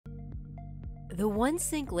The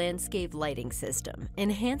OneSync Landscape Lighting System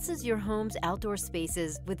enhances your home's outdoor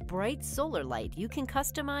spaces with bright solar light you can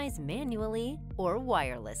customize manually or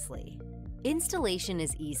wirelessly. Installation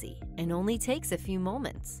is easy and only takes a few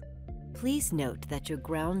moments. Please note that your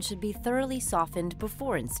ground should be thoroughly softened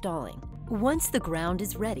before installing. Once the ground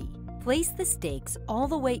is ready, place the stakes all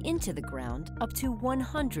the way into the ground up to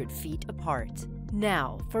 100 feet apart.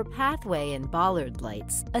 Now, for pathway and bollard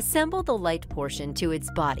lights, assemble the light portion to its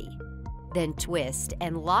body. Then twist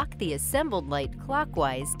and lock the assembled light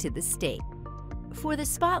clockwise to the stake. For the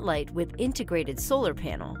spotlight with integrated solar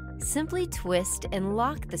panel, simply twist and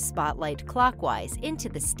lock the spotlight clockwise into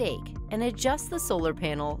the stake and adjust the solar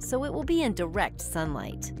panel so it will be in direct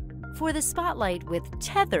sunlight. For the spotlight with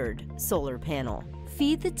tethered solar panel,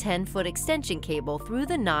 feed the 10-foot extension cable through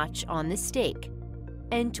the notch on the stake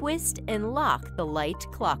and twist and lock the light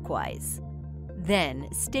clockwise.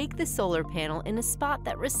 Then, stake the solar panel in a spot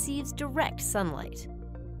that receives direct sunlight.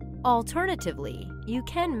 Alternatively, you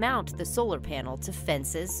can mount the solar panel to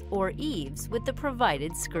fences or eaves with the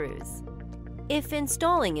provided screws. If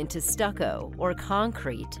installing into stucco or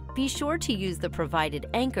concrete, be sure to use the provided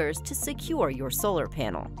anchors to secure your solar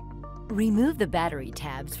panel. Remove the battery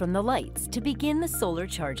tabs from the lights to begin the solar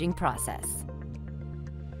charging process.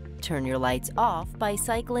 Turn your lights off by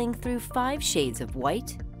cycling through 5 shades of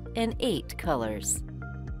white and 8 colors.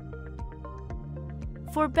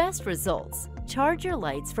 For best results, charge your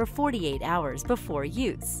lights for 48 hours before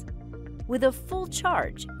use. With a full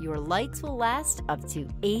charge, your lights will last up to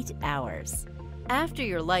 8 hours. After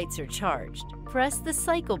your lights are charged, press the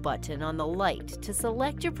cycle button on the light to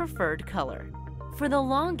select your preferred color. For the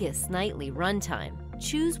longest nightly runtime,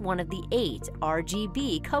 choose one of the 8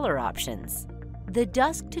 RGB color options. The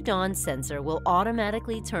dusk to dawn sensor will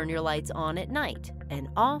automatically turn your lights on at night and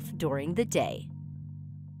off during the day.